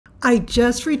I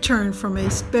just returned from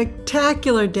a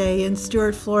spectacular day in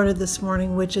Stuart, Florida this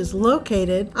morning, which is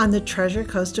located on the Treasure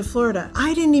Coast of Florida.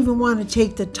 I didn't even want to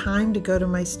take the time to go to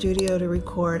my studio to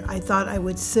record. I thought I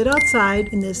would sit outside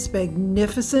in this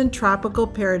magnificent tropical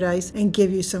paradise and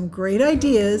give you some great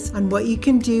ideas on what you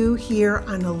can do here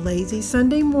on a lazy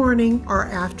Sunday morning or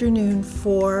afternoon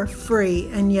for free.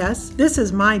 And yes, this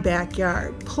is my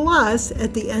backyard. Plus,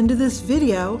 at the end of this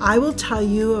video, I will tell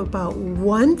you about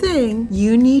one thing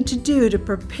you need to do to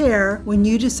prepare when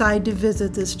you decide to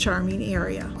visit this charming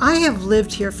area. I have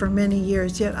lived here for many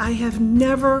years, yet I have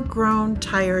never grown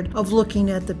tired of looking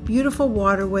at the beautiful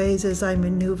waterways as I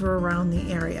maneuver around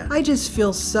the area. I just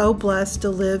feel so blessed to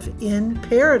live in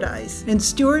paradise. And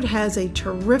Stuart has a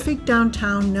terrific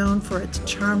downtown known for its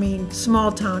charming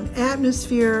small town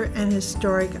atmosphere and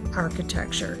historic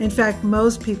architecture. In fact,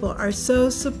 most people are so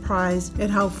surprised at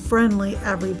how friendly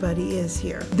everybody is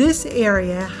here. This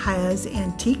area has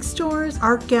antique stores,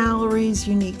 art galleries,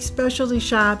 unique specialty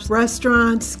shops,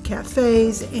 restaurants,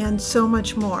 cafes, and so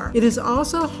much more. It is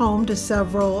also home to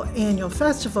several annual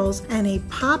festivals and a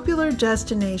popular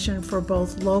destination for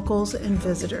both locals and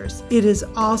visitors. It is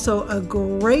also a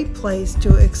great place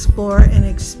to explore and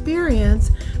experience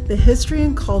the history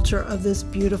and culture of this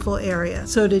beautiful area.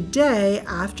 So today,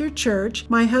 after church,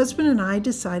 my husband and I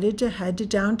decided to head to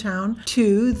downtown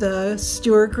to the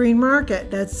Stuart Green Market.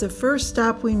 That's the first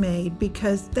stop we made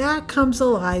because that comes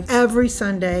alive every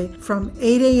Sunday from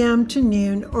 8 a.m. to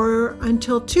noon or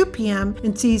until 2 p.m.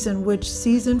 in season, which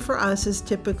season for us is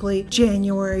typically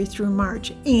January through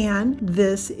March, and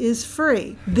this is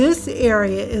free. This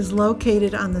area is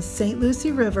located on the St.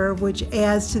 Lucie River, which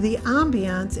adds to the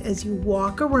ambiance as you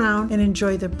walk around and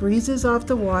enjoy the breezes off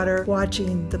the water,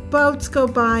 watching the boats go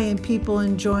by and people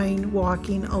enjoying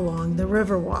walking along the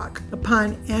Riverwalk.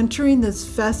 Upon entering this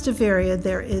festive area,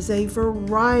 there is a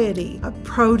variety of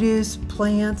produce,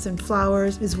 plants, and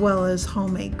flowers, as well as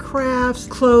homemade crafts,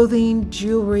 clothing,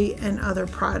 jewelry, and other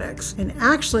products. And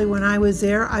actually, when I was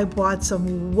there, I bought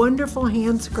some wonderful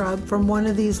hand scrub from one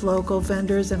of these local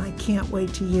vendors, and I can't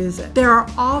wait to use it. There are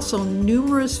also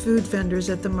numerous food vendors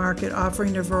at the market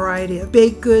offering a variety of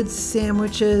baked goods,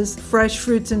 sandwiches, fresh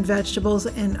fruits and vegetables,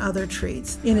 and other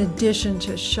treats. In addition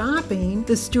to shopping,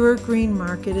 the Stuart Green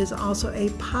Market is also a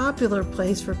popular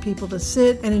place for people to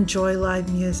sit and enjoy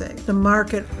live music. The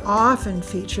market often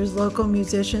features local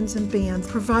musicians and bands,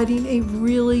 providing a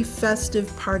really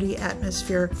festive party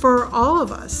atmosphere for all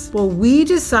of us. Well, we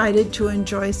decided to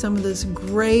enjoy some of this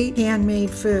great handmade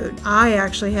food. I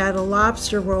actually had a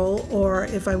lobster roll, or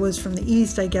if I was from the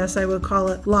East, I guess I would call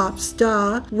it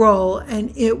lobster roll,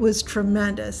 and it was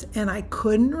tremendous. And I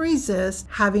couldn't resist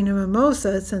having a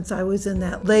mimosa since I was in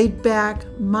that laid-back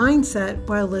mindset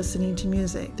while listening to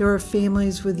music. There were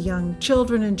families with young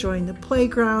children enjoying the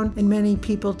playground, and many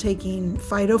people taking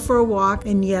Fido for a walk,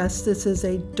 and yes, this is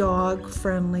a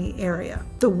dog-friendly area.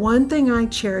 The one thing I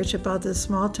cherish about this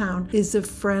small town is the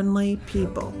friendly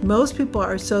people. Most people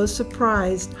are so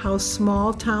surprised how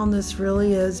small town this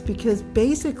really is because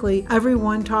basically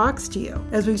everyone talks to you.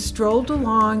 As we strolled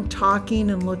along talking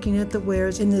and looking at the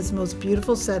wares in this most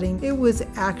beautiful setting, it was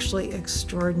actually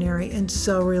extraordinary and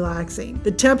so relaxing.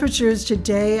 The temperatures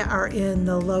today are in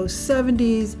the low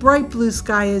 70s, bright blue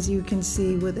sky as you can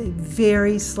see with a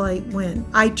very slight wind.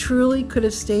 I truly could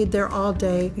have stayed there all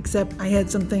day, except I had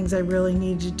some things I really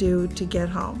needed to do to get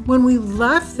home. When we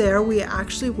left there, we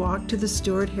actually walked to the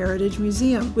Stuart Heritage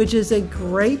Museum, which is a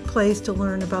great place to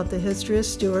learn about the history of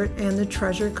Stuart and the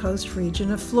Treasure Coast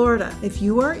region of Florida. If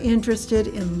you are interested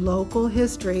in local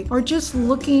history or just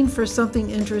looking for something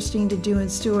interesting to do in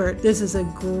Stuart, this is a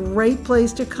great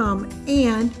place to come,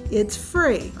 and it's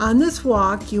free. On this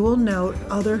walk, you will note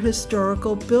other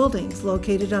historical buildings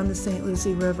located on the St.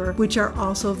 Lucie River, which are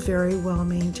also very well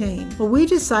maintained. Well, we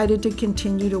decided to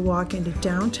continue to walk into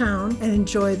downtown and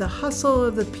enjoy the hustle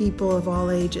of the people of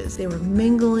all ages. They were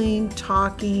mingling,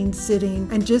 talking, sitting,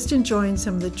 and just enjoying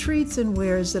some of the treats and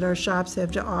wares that our shops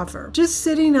have to offer. Just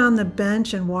sitting on the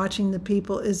bench and watching the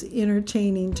people is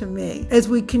entertaining to me. As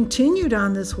we continued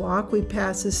on this walk, we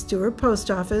passed the Stuart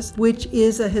Post Office, which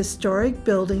is a historic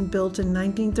building built in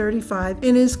 1935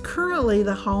 and is currently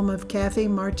the home of Cafe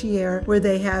Martier, where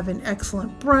they have an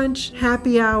excellent brunch,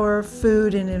 happy hour,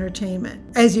 food, and entertainment.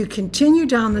 As you continue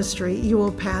down the street, you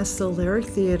will pass the Lyric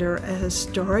Theater, a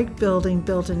historic building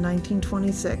built in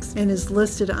 1926 and is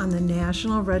listed on the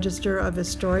National Register of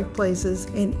Historic Places,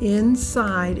 and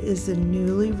inside is the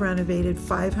newly renovated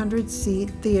 500-seat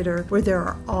theater where there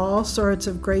are all sorts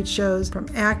of great shows from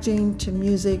acting to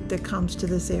music that comes to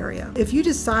this area. If you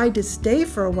decide to stay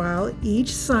for a while,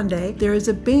 each Sunday there is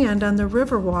a band on the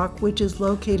Riverwalk, which is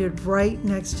located right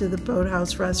next to the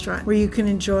Boathouse restaurant, where you can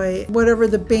enjoy whatever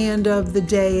the band of the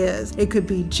day is. It could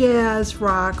be jazz,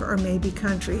 rock, or maybe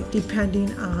country,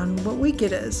 depending on what week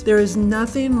it is. There is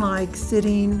nothing like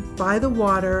sitting by the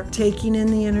water, taking in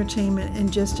the entertainment,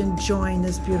 and just enjoying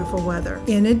this beautiful weather.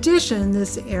 In addition,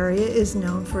 this area is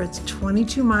known for its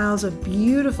 22 miles of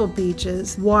beautiful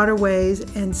beaches, waterways,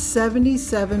 and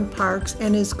 77 parks,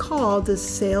 and is called the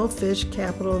sailfish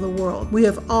capital of the world. We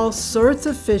have all sorts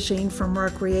of fishing, from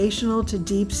recreational to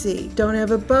deep sea. Don't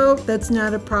have a boat? That's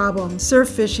not a problem. Surf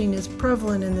fishing is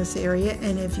prevalent in this area,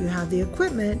 and if you have the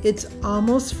equipment, it's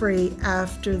almost free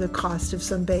after the cost of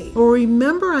some bait. Well,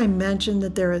 remember I mentioned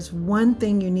that there is one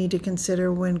thing you need to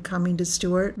consider when coming to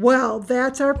Stuart? Well,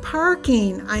 that's our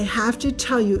parking. I have to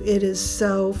tell you, it is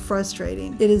so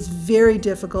frustrating. It is very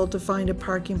difficult to find a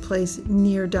parking place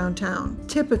near downtown.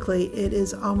 Typically, it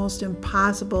is almost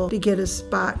impossible to get a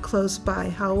spot close by.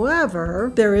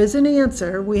 However, there is an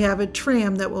answer. We have a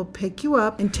tram that will pick you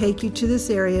up and take you to this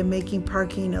area, making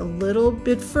parking a little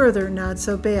bit further not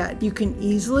so bad. You can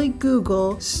easily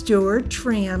Google Stuart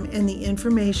Tram and the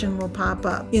information will pop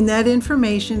up. In that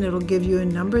information, it'll give you a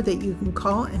number that you can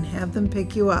call and have them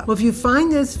pick you up. Well, if you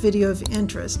find this video of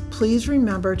interest, please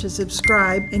remember to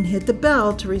subscribe and hit the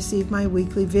bell to receive my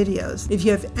weekly videos. If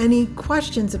you have any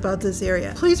questions about this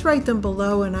area, please write them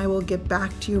below and I will get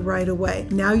back to you right away.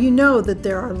 Now you know that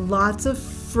there are lots of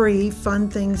free, fun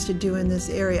things to do in this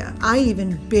area. I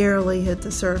even barely hit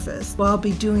the surface. Well, I'll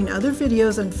be doing other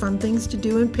videos on fun things to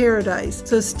do in Paradise,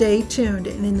 so stay tuned.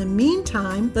 And in the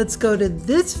meantime, let's go to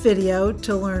this video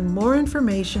to learn more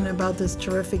information about this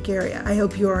terrific area. I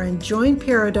hope you are enjoying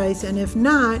Paradise, and if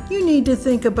not, you need to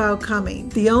think about coming.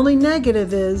 The only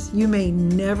negative is you may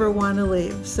never want to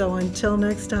leave. So until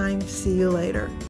next time, see you later.